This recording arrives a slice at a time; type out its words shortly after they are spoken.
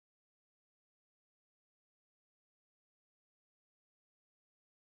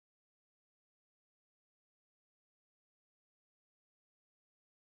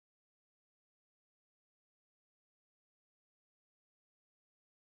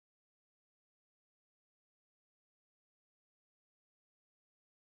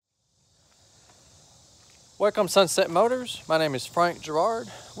Welcome Sunset Motors. My name is Frank Gerard.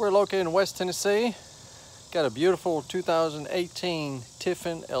 We're located in West Tennessee. Got a beautiful 2018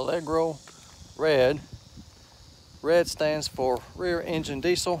 Tiffin Allegro red. Red stands for rear engine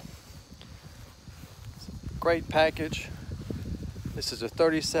diesel. Great package. This is a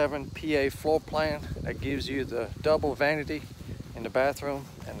 37 PA floor plan that gives you the double vanity in the bathroom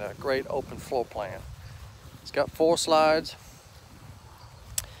and a great open floor plan. It's got 4 slides.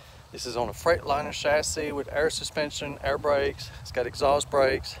 This is on a Freightliner chassis with air suspension, air brakes. It's got exhaust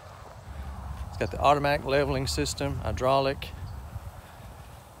brakes. It's got the automatic leveling system, hydraulic.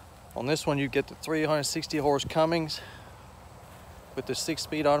 On this one you get the 360 horse Cummins with the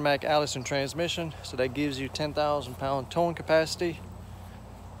 6-speed automatic Allison transmission. So that gives you 10,000 pound towing capacity.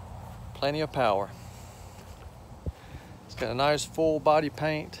 Plenty of power. It's got a nice full body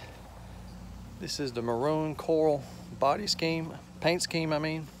paint. This is the maroon coral body scheme, paint scheme I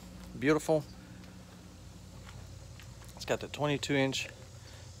mean. Beautiful. It's got the 22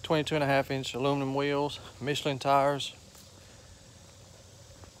 and a half inch aluminum wheels, Michelin tires.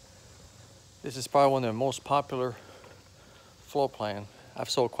 This is probably one of the most popular floor plan. I've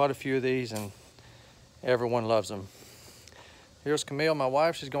sold quite a few of these and everyone loves them. Here's Camille, my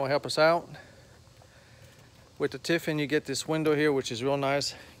wife. She's going to help us out. With the Tiffin, you get this window here, which is real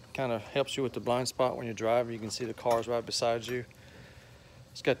nice. Kind of helps you with the blind spot when you're driving. You can see the cars right beside you.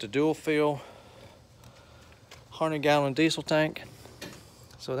 It's got the dual fill 100-gallon diesel tank.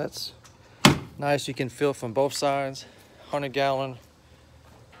 So that's nice. You can fill from both sides. 100-gallon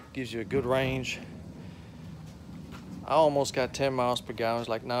gives you a good range. I almost got 10 miles per gallon. It's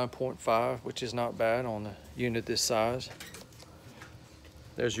like 9.5, which is not bad on a unit this size.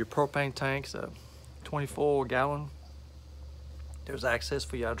 There's your propane tanks, a 24-gallon. There's access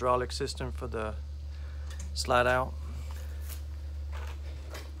for your hydraulic system for the slide out.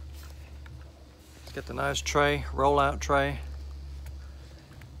 It's got the nice tray, roll-out tray.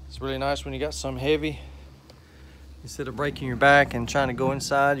 It's really nice when you got some heavy. Instead of breaking your back and trying to go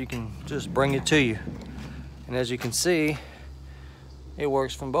inside, you can just bring it to you. And as you can see, it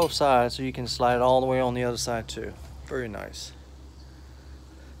works from both sides, so you can slide it all the way on the other side too. Very nice.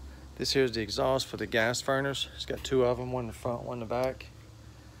 This here's the exhaust for the gas furnace. It's got 2 of them, one in the front, one in the back.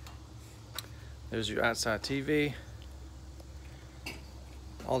 There's your outside TV.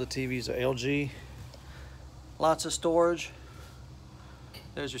 All the TVs are LG. Lots of storage.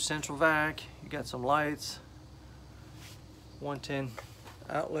 There's your central vac. You got some lights. 110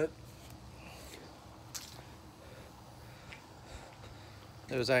 outlet.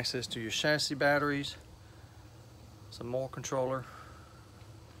 There's access to your chassis batteries. Some more controller.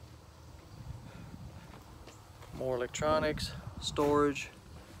 More electronics, storage.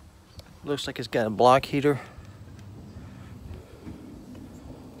 Looks like it's got a block heater.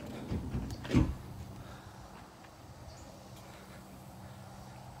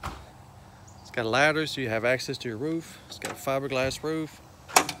 It's got a ladder so you have access to your roof. It's got a fiberglass roof.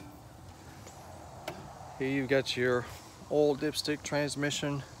 Here you've got your oil dipstick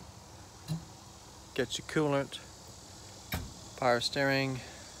transmission. Got your coolant, power steering,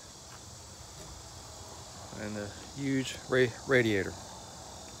 and the huge radiator.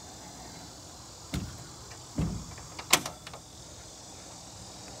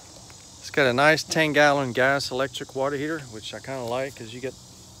 It's got a nice 10-gallon gas electric water heater, which I kind of like because you get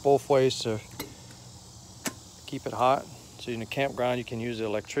both ways to keep it hot. So in the campground you can use the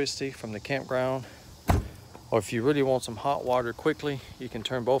electricity from the campground, or if you really want some hot water quickly, you can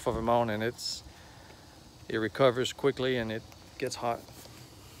turn both of them on and it recovers quickly and it gets hot.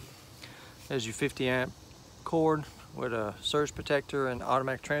 There's your 50 amp cord with a surge protector and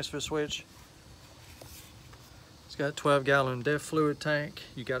automatic transfer switch. It's got a 12-gallon DEF fluid tank.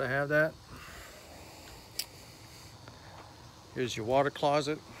 You got to have that. Here's your water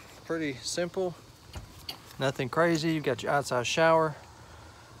closet. Pretty simple, nothing crazy. You got your outside shower.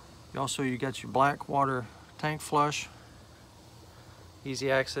 You got your black water tank flush. Easy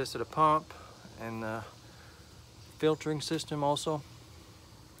access to the pump and the filtering system also.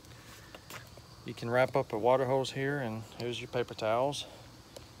 You can wrap up a water hose here, and here's your paper towels.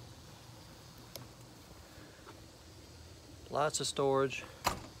 Lots of storage.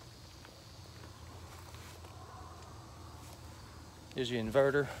 Here's your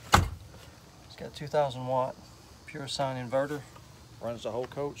inverter. It's got a 2,000 watt pure sine inverter. Runs the whole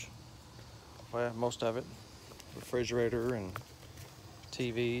coach. Well, most of it. Refrigerator and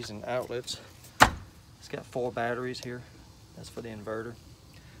TVs and outlets. It's got 4 batteries here. That's for the inverter.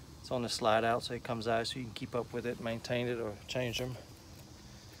 It's on the slide out, so it comes out so you can keep up with it, maintain it, or change them.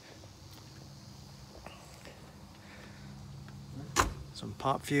 some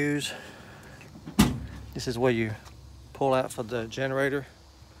pop fuse. This is where you pull out for the generator.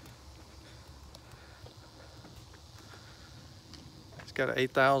 It's got an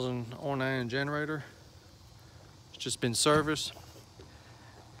 8,000 09 generator. It's just been serviced,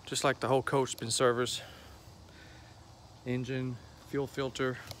 just like the whole coach's been serviced. Engine, fuel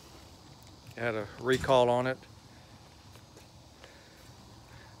filter, had a recall on it.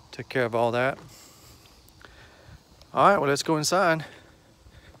 Took care of all that. All right, well, let's go inside.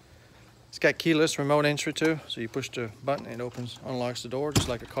 It's got keyless remote entry too, so you push the button and it opens, unlocks the door just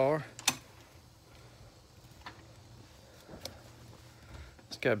like a car.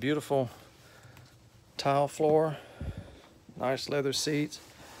 It's got beautiful tile floor, nice leather seats.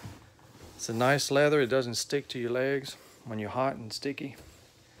 It's a nice leather, it doesn't stick to your legs when you're hot and sticky.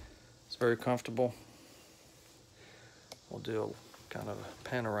 It's very comfortable. We'll do a kind of a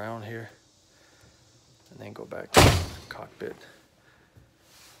pan around here and then go back to the cockpit.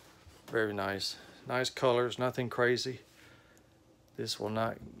 Very nice. Nice colors, nothing crazy. This will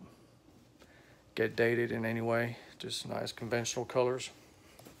not get dated in any way. Just nice conventional colors.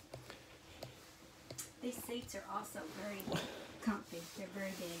 These seats are also very comfy. They're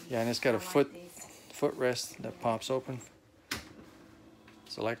very big. Yeah, and it's got a footrest that pops open.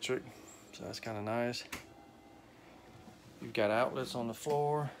 It's electric, so that's kind of nice. You've got outlets on the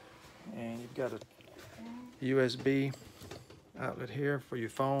floor, and you've got a USB outlet here for your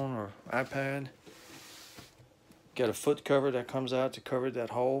phone or iPad. Got a foot cover that comes out to cover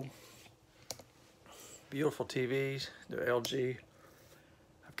that hole. Beautiful TVs, they're LG.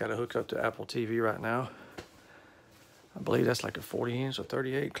 I've got it hooked up to Apple TV right now. I believe that's like a 40 inch or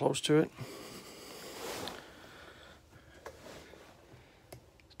 38, close to it.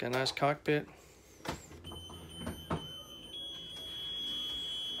 It's got a nice cockpit.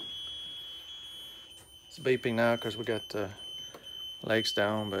 It's beeping now because we got the legs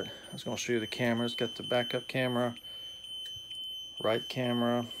down, but I was going to show you the cameras. Got the backup camera, right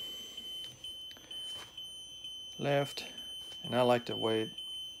camera, left, and I like the way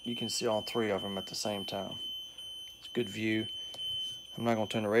you can see all three of them at the same time. It's a good view. I'm not going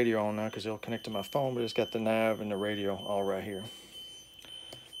to turn the radio on now because it'll connect to my phone, but it's got the nav and the radio all right here.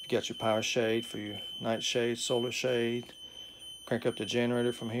 You got your power shade for your night shade, solar shade. Crank up the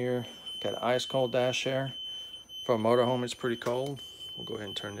generator from here. Got ice cold dash air. For a motorhome, it's pretty cold. We'll go ahead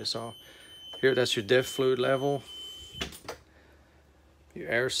and turn this off. Here, that's your diff fluid level. Your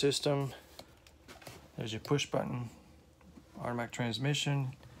air system. There's your push button. Automatic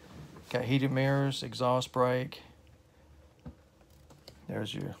transmission. Got heated mirrors, exhaust brake.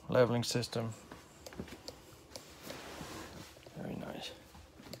 There's your leveling system. Very nice.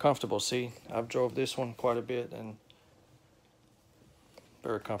 Comfortable seat. I've drove this one quite a bit and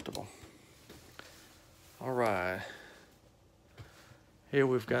very comfortable. All right. Here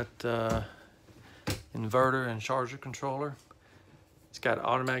we've got inverter and charger controller. It's got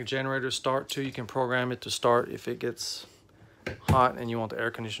automatic generator start too. You can program it to start if it gets hot and you want the air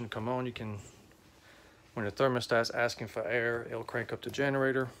conditioner to come on. You can, when the thermostat's asking for air, it'll crank up the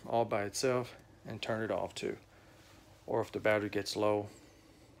generator all by itself and turn it off too. Or if the battery gets low,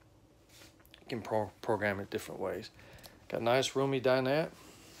 you can program it different ways. Got a nice roomy dinette.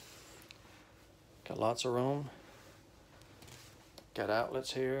 Got lots of room. Got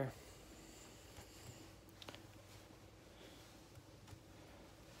outlets here.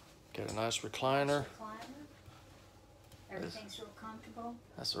 Got a nice recliner. Everything's real comfortable.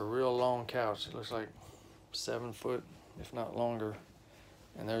 That's a real long couch. It looks like 7 foot, if not longer.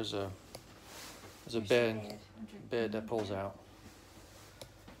 And there's a bed that pulls out.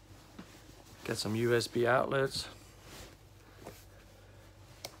 Got some USB outlets.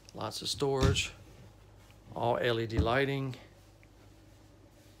 Lots of storage. All LED lighting.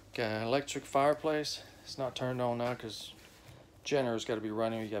 Got an electric fireplace. It's not turned on now because generator's got to be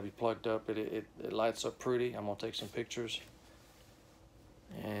running. You got to be plugged up. It lights up pretty. I'm gonna take some pictures.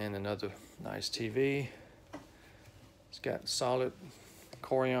 And another nice TV. It's got solid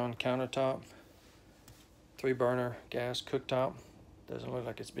Corian countertop. 3-burner gas cooktop. Doesn't look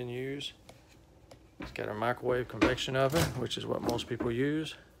like it's been used. It's got a microwave convection oven, which is what most people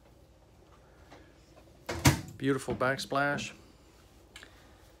use. Beautiful backsplash.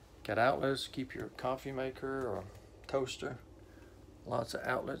 Got outlets, keep your coffee maker or toaster. Lots of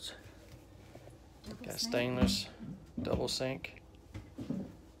outlets. Got stainless double sink.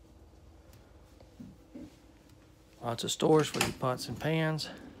 Lots of storage for your pots and pans.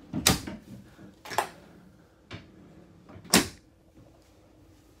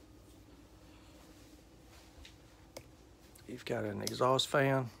 You've got an exhaust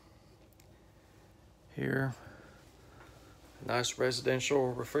fan here. Nice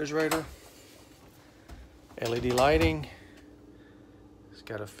residential refrigerator. LED lighting. It's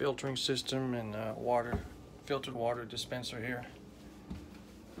got a filtering system and filtered water dispenser here.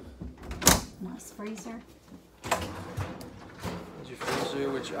 Nice freezer. There's your freezer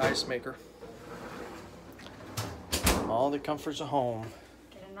with your ice maker. All the comforts of home.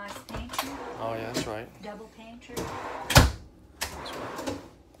 Get a nice pantry. Oh yeah, that's right. Double pantry. That's right.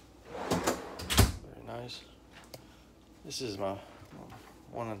 Very nice. This is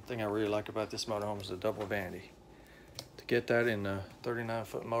one thing I really like about this motorhome is the double vanity. To get that in a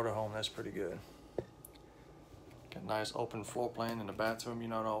 39-foot motorhome, that's pretty good. Got a nice open floor plan in the bathroom. You're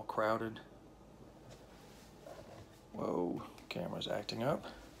not all crowded. Whoa, camera's acting up.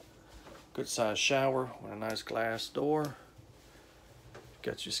 Good sized shower with a nice glass door.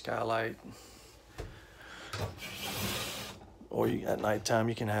 Got your skylight. Or at nighttime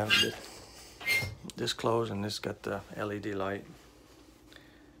you can have this closed, and this got the LED light.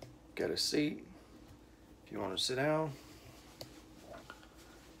 Got a seat if you want to sit down.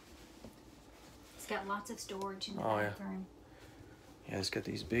 It's got lots of storage in the Oh, bathroom. Yeah, it's got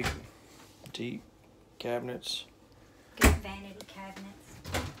these big, deep cabinets. Good vanity cabinets.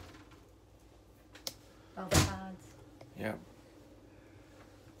 Both sides. Yep.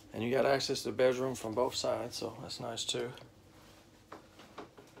 And you got access to the bedroom from both sides, so that's nice too.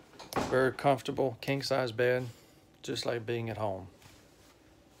 Very comfortable, king-size bed, just like being at home.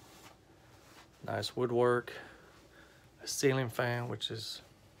 Nice woodwork, a ceiling fan, which is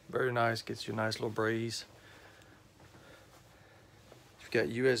very nice, gets you a nice little breeze. You've got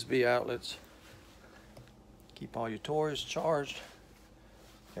USB outlets, keep all your toys charged.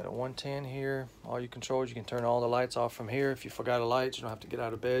 Got a 110 here, all your controls, you can turn all the lights off from here. If you forgot a light, you don't have to get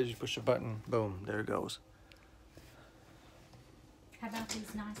out of bed, you push a button, boom, there it goes. How about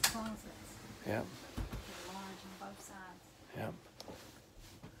these nice closets? Yep. They're large on both sides. Yep.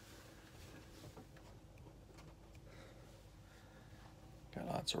 Got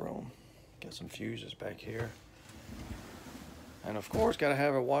lots of room. Got some fuses back here. And of course, gotta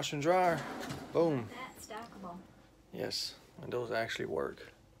have a washer and dryer. Boom. That's stackable. Yes, and those actually work.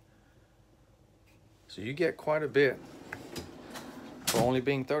 So you get quite a bit. For only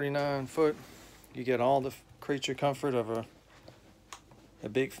being 39 foot, you get all the creature comfort of a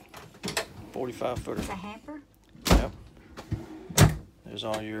big 45 footer. It's a hamper. Yep. There's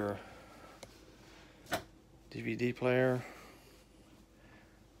all your DVD player.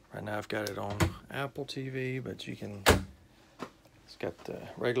 Right now I've got it on Apple TV, but you can, it's got the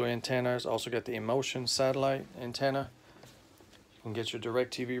regular antennas, also got the Emotion satellite antenna. You can get your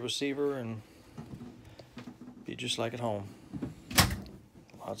direct TV receiver and be just like at home.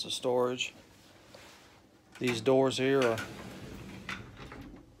 Lots of storage. These doors here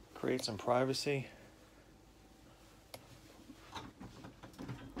create some privacy.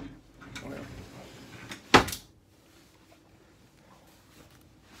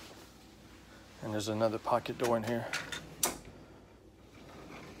 And there's another pocket door in here.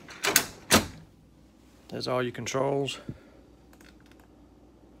 There's all your controls.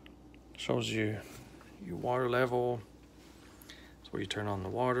 Shows you your water level. That's where you turn on the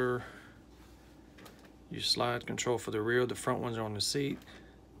water. Your slide control for the rear. The front ones are on the seat.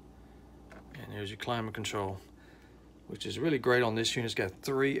 And there's your climate control, which is really great on this unit. It's got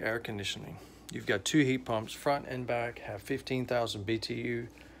 3 air conditioning. You've got 2 heat pumps, front and back, have 15,000 BTU.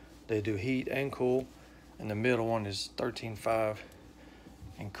 They do heat and cool, and the middle one is 13.5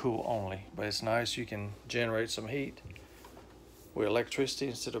 and cool only. But it's nice, you can generate some heat with electricity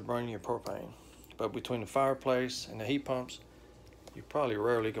instead of burning your propane. But between the fireplace and the heat pumps, you're probably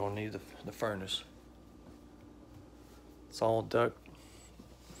rarely gonna need the furnace. It's all duct,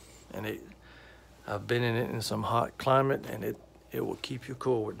 and I've been in it in some hot climate, and it will keep you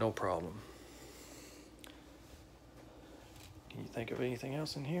cool with no problem. Can you think of anything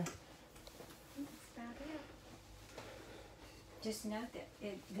else in here? That's about it. Just note that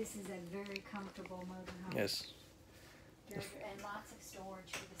this is a very comfortable motorhome. Yes. And lots of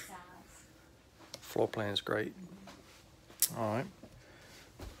storage for the sides. Floor plan is great. Mm-hmm. All right.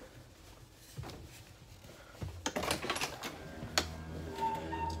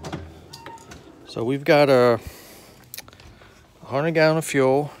 So we've got a 100 gallon of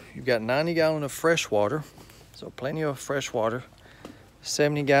fuel. You've got 90 gallon of fresh water. So plenty of fresh water.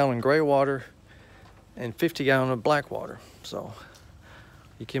 70 gallon gray water and 50 gallon of black water. So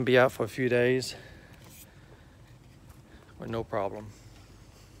you can be out for a few days with no problem.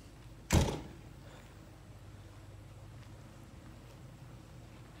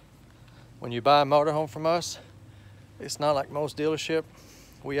 When you buy a motorhome from us, it's not like most dealership.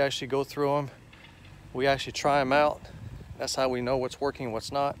 We actually go through them. We actually try them out. That's how we know what's working and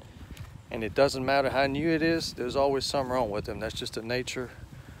what's not. And it doesn't matter how new it is, there's always something wrong with them. That's just the nature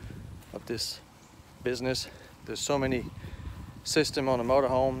of this business. There's so many systems on a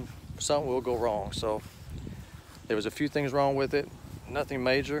motorhome, something will go wrong. So there was a few things wrong with it, nothing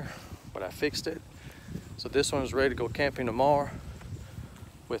major, but I fixed it. So this one is ready to go camping tomorrow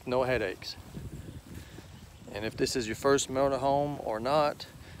with no headaches. And if this is your first motorhome or not,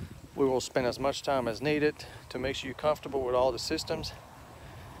 we will spend as much time as needed to make sure you're comfortable with all the systems.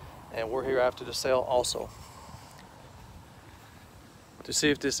 And we're here after the sale also. To see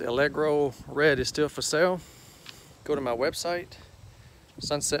if this Allegro Red is still for sale, go to my website,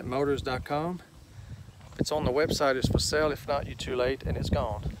 sunsetmotors.com. If it's on the website, it's for sale. If not, you're too late and it's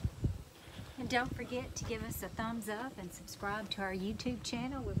gone. And don't forget to give us a thumbs up and subscribe to our YouTube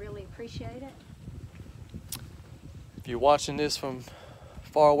channel. We really appreciate it. If you're watching this from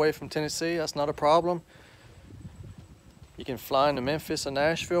far away from Tennessee, that's not a problem. You can fly into Memphis or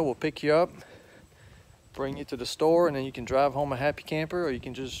Nashville. We'll pick you up, bring you to the store, and then you can drive home a happy camper, or you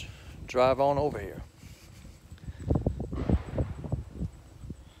can just drive on over here.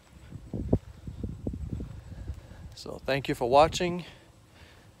 So thank you for watching,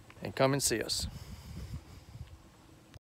 and come and see us.